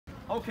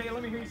Okay,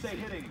 let me hear you say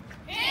hitting.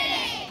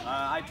 Hitting!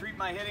 I treat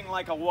my hitting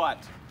like a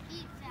what?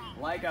 Pizza.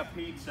 Like a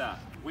pizza.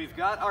 We've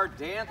got our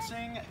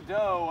dancing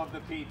dough of the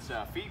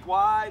pizza. Feet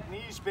wide,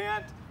 knees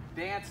bent,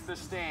 dance the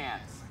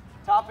stance.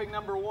 Topping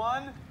number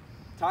 1,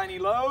 tiny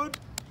load,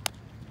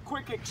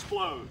 quick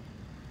explode.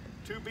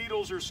 2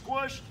 beetles are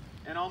squished,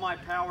 and all my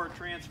power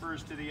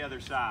transfers to the other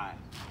side.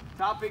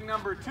 Topping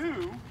number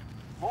 2,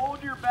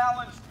 hold your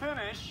balanced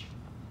finish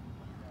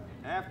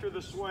after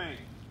the swing.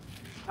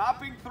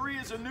 Topping 3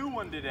 is a new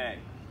one today.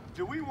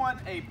 Do we want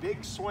a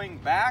big swing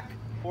back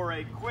or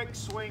a quick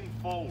swing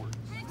forward?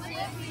 Quick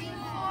swing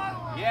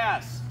forward.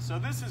 Yes, so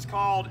this is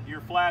called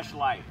your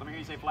flashlight. Let me hear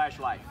you say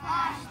flashlight.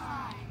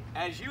 Flashlight.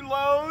 As you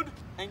load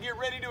and get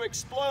ready to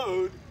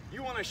explode,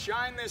 you want to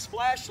shine this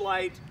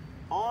flashlight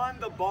on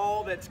the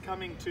ball that's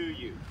coming to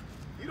you.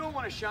 You don't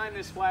want to shine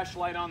this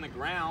flashlight on the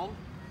ground.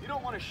 You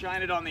don't want to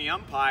shine it on the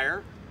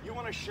umpire. You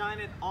want to shine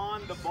it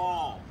on the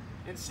ball.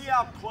 And see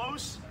how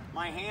close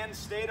my hands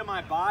stay to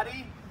my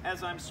body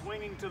as I'm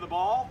swinging to the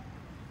ball?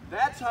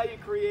 That's how you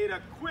create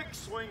a quick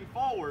swing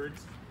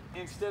forwards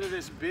instead of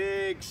this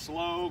big,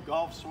 slow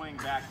golf swing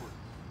backwards.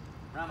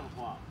 Round of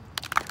applause.